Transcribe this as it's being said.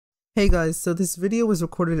Hey guys, so this video was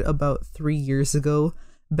recorded about 3 years ago,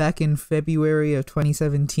 back in February of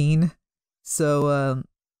 2017. So,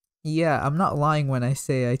 yeah, I'm not lying when I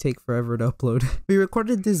say I take forever to upload. We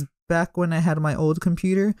recorded this back when I had my old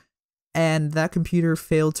computer, and that computer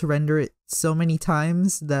failed to render it so many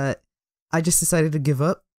times that I just decided to give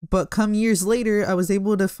up. But come years later, I was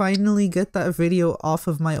able to finally get that video off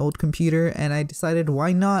of my old computer, and I decided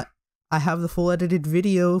why not? I have the full edited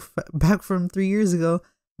video back from 3 years ago.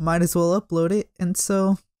 Might as well upload it, and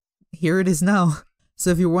so here it is now. So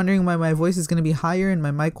if you're wondering why my voice is going to be higher and my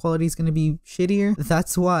mic quality is going to be shittier,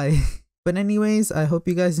 that's why. But anyways, I hope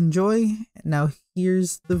you guys enjoy. Now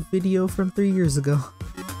here's the video from 3 years ago.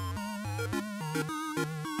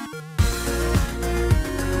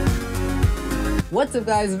 What's up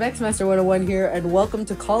guys, VexMaster101 here, and welcome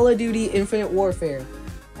to Call of Duty Infinite Warfare.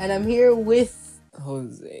 And I'm here with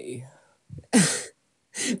Jose.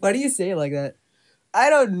 Why do you say it like that? I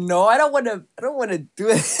don't know. I don't want to do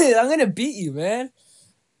it. I'm gonna beat you, man.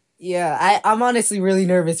 Yeah, I'm honestly really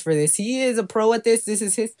nervous for this. He is a pro at this. This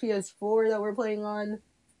is his PS4 that we're playing on.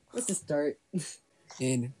 Let's just start.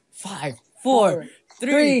 In 5, 4,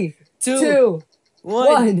 3, 2,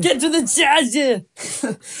 1. Get to the charger.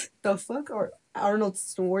 The fuck are Arnold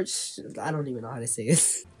Schwarzenegger? I don't even know how to say it.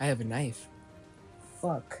 I have a knife.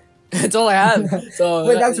 Fuck. That's all I have. So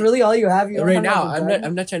Wait, that's really all you have? You right now,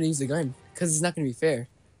 I'm not trying to use the gun because it's not gonna be fair.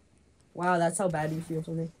 Wow, that's how bad you feel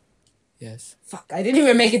for me. Yes. Fuck, I didn't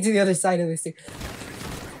even make it to the other side of this thing.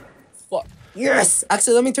 Fuck. Yes!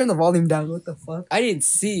 Actually, let me turn the volume down. What the fuck? I didn't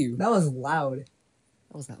see you. That was loud.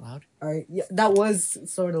 That was not loud. Alright, yeah, that was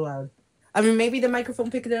sort of loud. I mean, maybe the microphone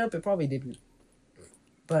picked it up. It probably didn't.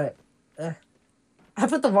 But, I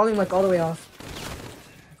put the volume, like, all the way off.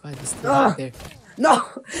 God, this thing right there. No!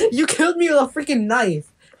 You killed me with a freaking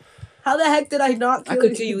knife! How the heck did I not kill you? I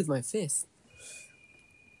could kill you with my fist.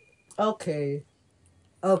 Okay.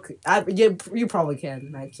 Okay. Yeah, you probably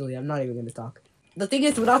can, actually. I'm not even gonna talk. The thing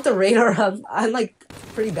is, without the radar, I'm like,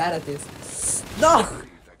 pretty bad at this. No!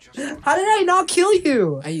 How did I not kill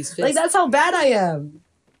you? I use fists. Like, that's how bad I am.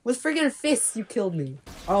 With friggin' fists, you killed me.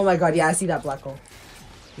 Oh my god, yeah, I see that black hole.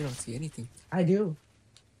 You don't see anything. I do.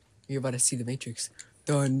 You're about to see the Matrix.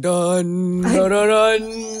 Dun dun dun dun dun.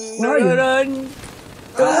 Where are you? Dun,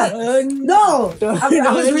 dun, No! dun,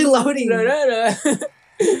 I was reloading. dun, dun, dun.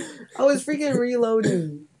 I was freaking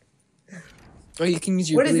reloading. Or you can use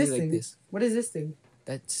your What is ability this like thing? this. What is this thing?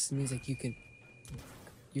 That just means like you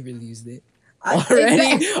really used it.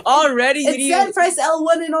 It Already? said press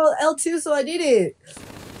L1 and L2, so I did it.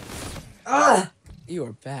 You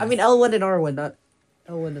are bad. I mean L1 and R1, not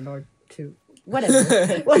L1 and R2.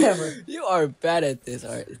 Whatever. Whatever. You are bad at this.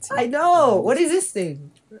 Alright, let's see. I know. What is this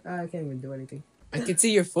thing? I can't even do anything. I can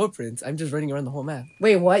see your footprints. I'm just running around the whole map.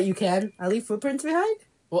 Wait, what? You can? I leave footprints behind?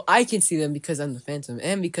 Well, I can see them because I'm the Phantom,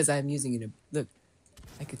 and because I'm using it. Look,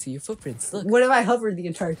 I can see your footprints. Look. What if I hover the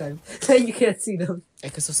entire time? Then you can't see them. I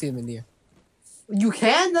can still see them in the air. You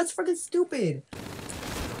can? That's fucking stupid.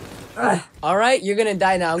 Alright, you're gonna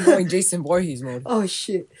die now. I'm going Jason Voorhees mode. Oh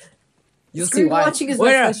shit. You'll see why. Watching is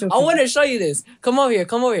Wait, my I want to show you this. Come over here.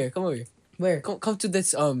 Come over here. Come over here. Where? Come to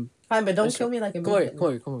this. Fine, but don't kill me like a Come over here. Come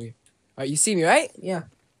over here. Come over here. Alright, you see me, right? Yeah.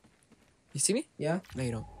 You see me? Yeah. No,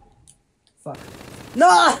 you don't. Fuck.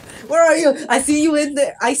 No! Where are you? I see you in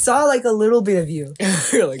there. I saw like a little bit of you.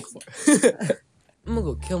 You're like, I'm gonna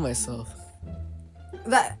go kill myself.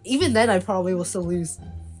 Even then, I probably will still lose.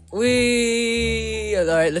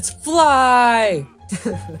 Alright, let's fly!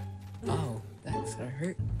 Oh, that's gonna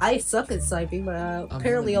hurt. I suck at sniping, but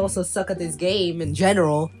apparently also suck at this game in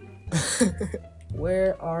general.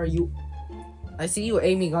 Where are you? I see you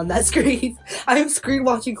aiming on that screen. I am screen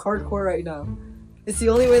watching hardcore right now. It's the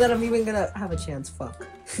only way that I'm even gonna have a chance. Fuck.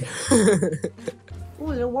 Ooh,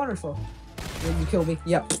 there's a waterfall. Then you kill me.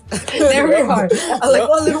 Yep. There we are. I like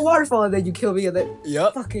one little waterfall, and then you kill me, and then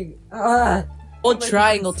fucking Hold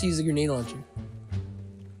triangle to use a grenade launcher.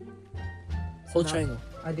 Hold triangle.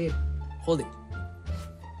 I did. Hold it.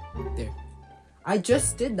 There. I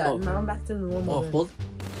just did that. Now I'm back to the normal. Oh, hold.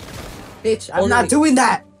 Bitch, I'm not doing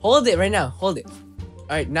that. Hold it right now. Hold it.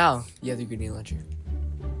 Alright, now you have the grenade launcher.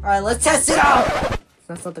 Alright, let's test it out!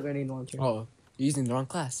 That's not the grenade launcher. Oh, you're using the wrong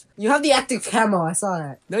class. You have the active camo, I saw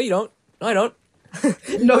that. No, you don't. No, I don't.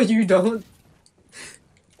 No, you don't.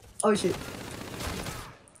 Oh, shit.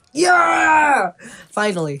 Yeah!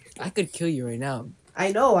 Finally. I could kill you right now.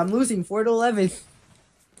 I know, I'm losing 4-11.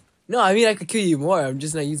 No, I mean I could kill you more. I'm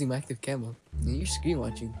just not using my active camo. You're screen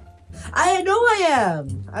watching. I know I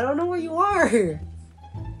am! I don't know where you are.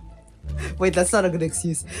 Wait, that's not a good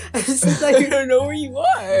excuse. It's like I don't know where you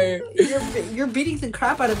are. you're beating the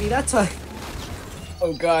crap out of me, that's why.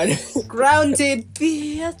 Oh god. Grounded,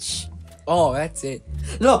 bitch. Oh, that's it.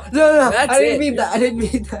 No. That's I didn't it. mean that. I didn't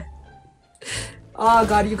mean that. Oh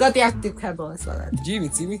god, you got the active camo. I saw that. Did you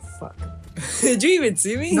even see me? Fuck. Did you even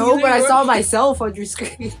see me? No, You but I literally saw were- myself on your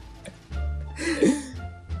screen. I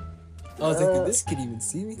was like, did this kid even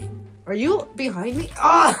see me? Are you behind me?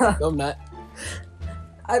 Ah! No, I'm not.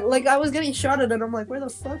 I was getting shot at and I'm like, where the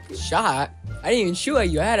fuck? Shot? I didn't even shoot at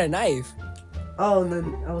you. I had a knife. Oh, and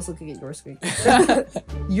then I was looking at your screen.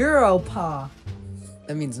 Europa.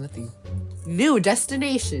 That means nothing. New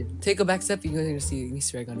destination. Take a back step, you're gonna see an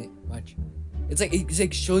Easter egg on it. Watch. It's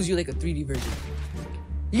like shows you like a 3D version.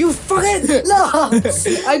 You fucking no!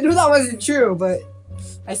 I knew that wasn't true, but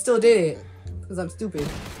I still did it because I'm stupid.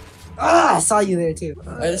 Ah, I saw you there too.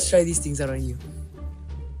 Alright, let's try these things out on you.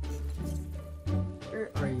 Where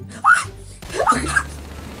are you?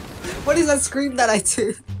 What is that scream that I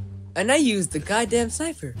did? And I used the goddamn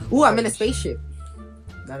sniper. Ooh, I'm in a spaceship.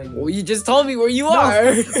 Not a Well, you just told me where you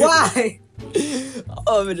are. Why?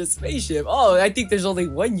 Oh, I'm in a spaceship. Oh, I think there's only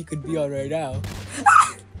one you could be on right now.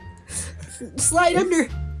 Slide under.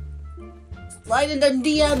 Slide in them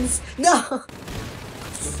DMs. No.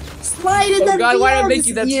 Slide in Oh them god, DMs. why did I make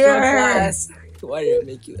you that strong Yeah. class? Why did I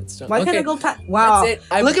make you that strong? Why can't I go past? Wow. That's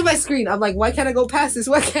it. Look at my screen. I'm like, why can't I go past this?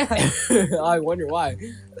 Why can't I? I wonder why.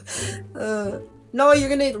 No, you're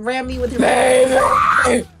gonna ram me with your.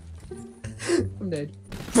 Baby! I'm dead.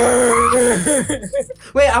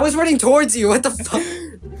 Wait, I was running towards you. What the fuck?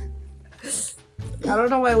 I don't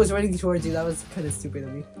know why I was running towards you. That was kind of stupid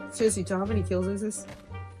of me. Seriously, John, how many kills is this?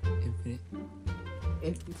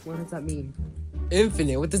 Infinite. What does that mean?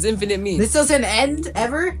 Infinite. What does infinite mean? This doesn't end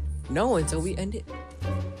ever? No, until we end it.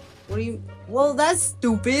 What do you? Well, that's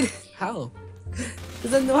stupid. How?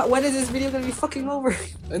 'Cause then when is this video gonna be fucking over?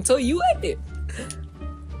 Until you end it.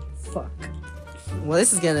 Fuck. Well,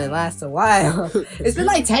 this is gonna last a while. It's been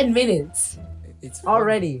like 10 minutes It's fun.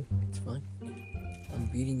 already. It's fun. I'm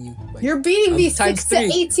beating you. By You're beating me times 6 to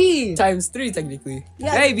 18. times 3 technically.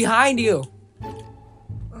 Yeah. Hey, behind you.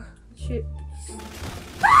 Shit.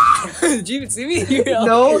 Did you even see me?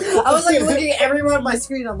 No, I was like looking at everyone on my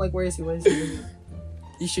screen. I'm like, where is he? Where is he?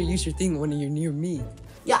 You should use your thing when you're near me.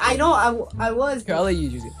 Yeah, I know. I was. Here, I'll let you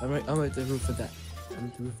use it. I'm at the roof of that. I'm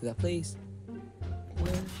at the roof of that place.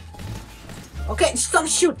 Okay, stop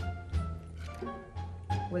shoot.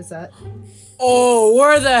 What is that? Oh,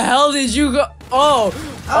 where the hell did you go? Oh,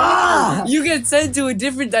 Ah! you get sent to a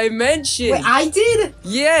different dimension. Wait, I did?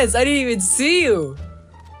 Yes, I didn't even see you.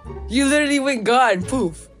 You literally went gone.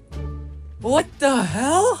 Poof. What the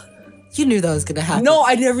hell? You knew that was gonna happen. No,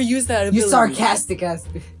 I never used that ability. You sarcastic ass.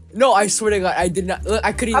 No, I swear to God, I did not. Look,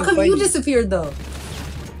 I couldn't How even come find you disappeared though?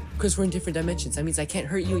 Because we're in different dimensions. That means I can't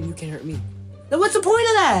hurt you and you can't hurt me. Then what's the point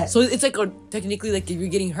of that? So it's like technically, like if you're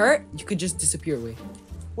getting hurt, you could just disappear away.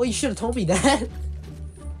 Well, you should have told me that.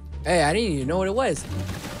 Hey, I didn't even know what it was.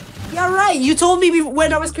 Yeah, right. You told me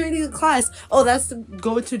when I was creating a class. Oh, that's to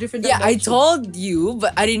go into different. Yeah, I dimensions. told you,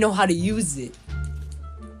 but I didn't know how to use it.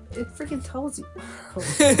 It freaking tells you.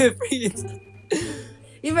 Freaking-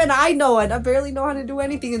 Even I know it. I barely know how to do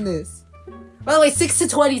anything in this. By the way, 6 to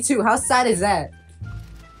 22. How sad is that?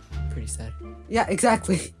 Pretty sad. Yeah,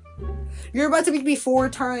 exactly. You're about to make me 4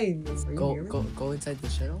 times. Are you hearing me? Go inside the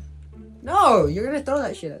shuttle. No, you're gonna throw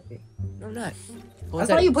that shit at me. No, I'm not. Go That's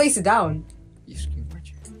inside. why you place it down. You screen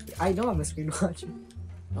watcher. I know I'm a screen watcher.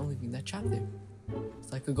 I'm leaving that trap there.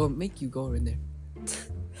 So I could go make you go in there.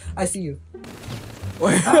 I see you.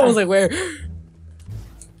 Where? I was like, where?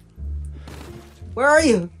 Where are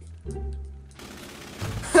you?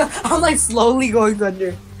 I'm like slowly going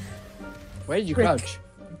under. Why did you Frick. crouch?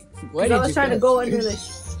 Why 'Cause did I was you trying to crouch? go under the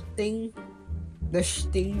thing. The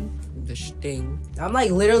sting. The sting. I'm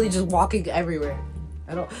like literally just walking everywhere.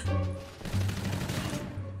 I don't.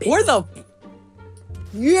 Where the?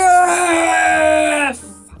 Yeah!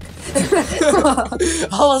 I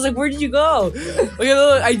was like, where did you go? Okay,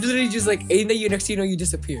 look, I literally just like aimed at you. Next thing you know, you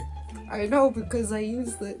disappear. I know because I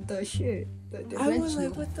used the shit. The I was dimension.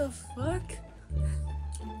 like, what the fuck?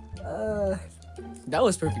 That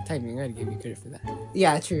was perfect timing. I gotta give you credit for that.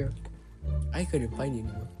 Yeah, true. I couldn't find you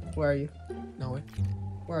anymore. Where are you? Nowhere.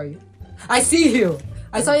 Where are you? I see you!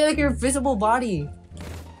 I saw you like your visible body.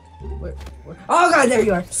 Where? Oh god, there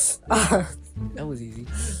you are! That was easy.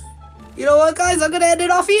 You know what, guys? I'm gonna end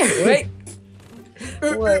it off here! Wait.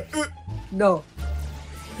 What? No.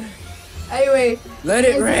 Anyway. Let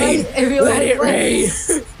it rain. Let it rain.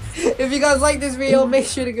 If you guys like this video, make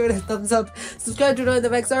sure to give it a thumbs up. Subscribe to join the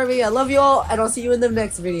next army. I love you all, and I'll see you in the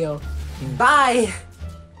next video. Bye!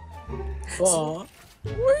 Aw.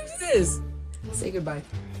 Where is this? Say goodbye.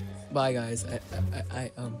 Bye, guys.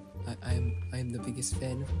 I I'm the biggest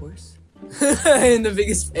fan, of course. I am the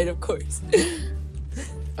biggest fan, of course.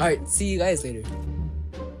 Alright, see you guys later.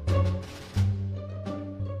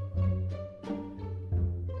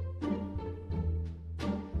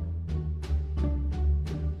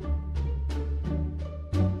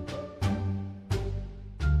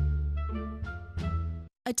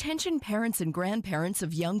 Attention parents and grandparents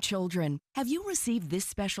of young children. Have you received this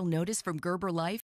special notice from Gerber Life?